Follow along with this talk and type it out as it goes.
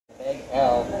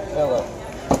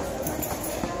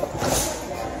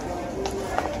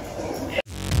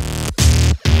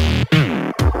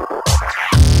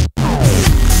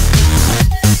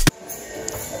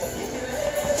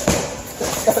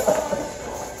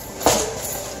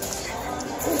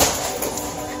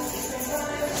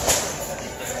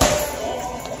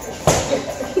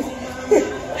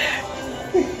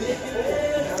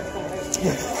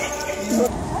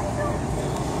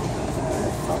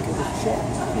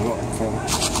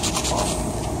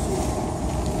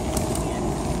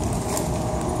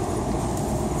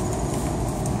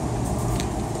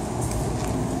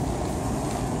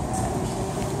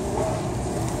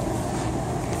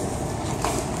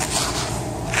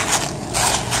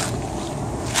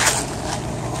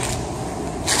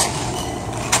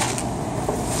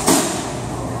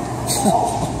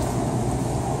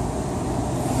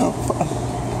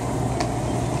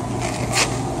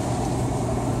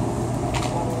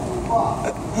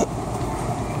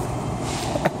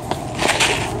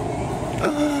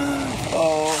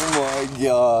Oh my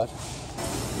God.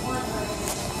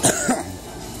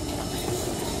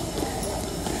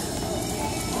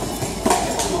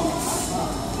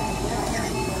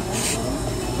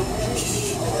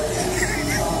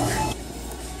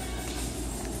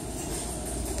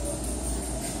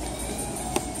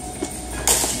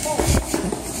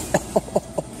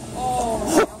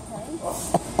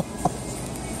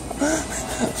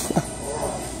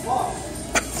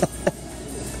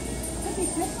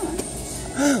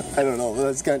 I don't know, but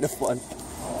that's kind of fun.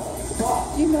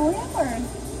 Do you know him or?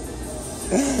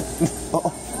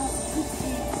 No.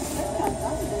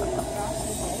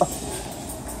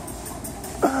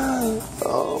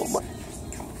 Oh my.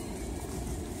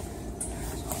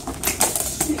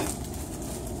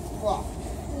 Oh,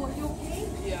 are you okay?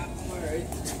 Yeah, I'm alright.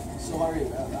 Sorry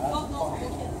about that. No,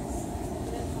 okay.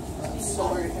 I'm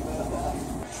sorry about that.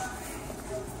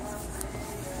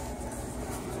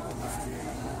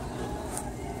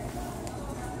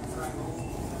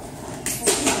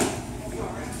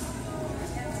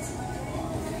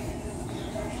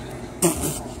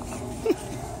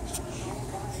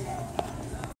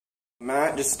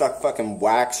 Matt just stuck fucking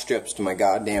wax strips to my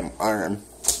goddamn arm.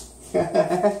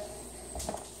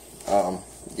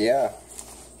 Yeah.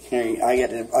 Here, I get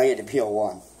to peel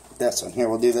one. This one. Here,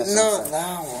 we'll do this Not one.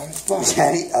 that one. Fuck.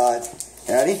 Ready?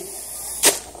 Ready?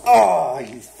 Oh,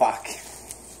 you fuck.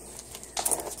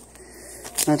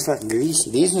 That's fucking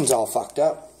greasy. These ones all fucked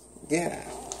up. Yeah.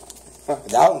 Fuck,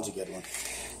 that one's a good one.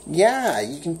 Yeah,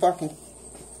 you can fucking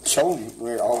Show me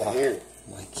where all the hair.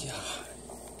 Oh my God.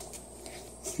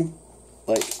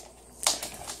 Like,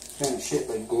 Kind of shit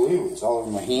like glue. It's all over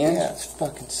my hand. yeah, it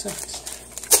fucking sucks.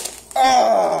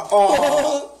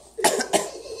 Oh!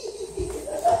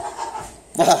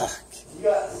 Fuck. You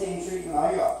got the same treatment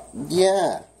I got.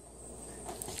 Yeah.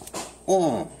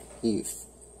 You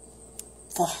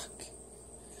fuck.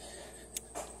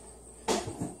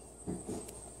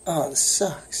 Oh, this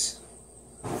sucks.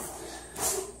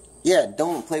 Yeah,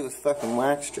 don't play with fucking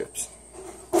wax strips.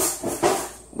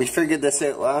 We figured this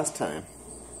out last time.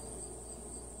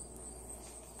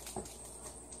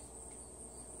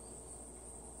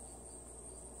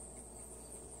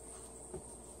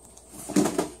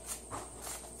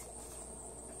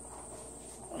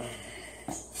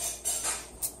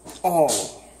 Oh.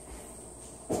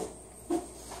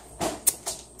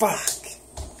 Fuck.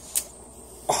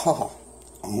 Oh.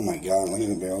 Oh my God, look at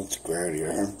the barrel square out of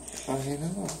your arm. I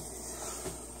know.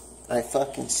 I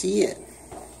fucking see it.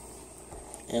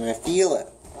 And I feel it.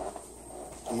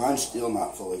 Mine's still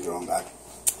not fully grown back.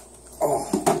 Oh.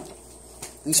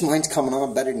 At least mine's coming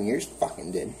on better than yours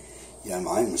fucking did. Yeah,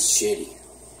 mine was shitty.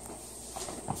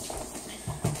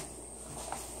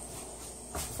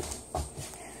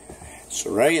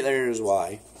 So right there is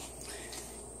why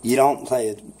you don't play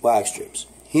with wax strips.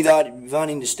 He thought it'd be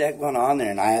funny to stick one on there,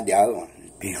 and I had the other one.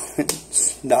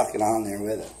 Stuck it on there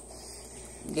with it.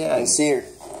 Yeah, You see her.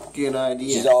 good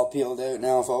idea. She's all peeled out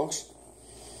now, folks.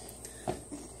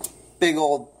 Big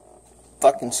old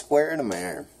fucking square to my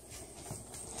arm.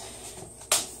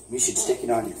 We should stick it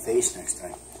on your face next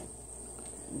time.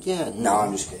 Yeah, No,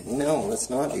 I'm just kidding. No, let's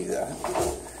not do that.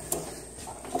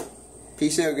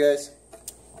 Peace out, guys.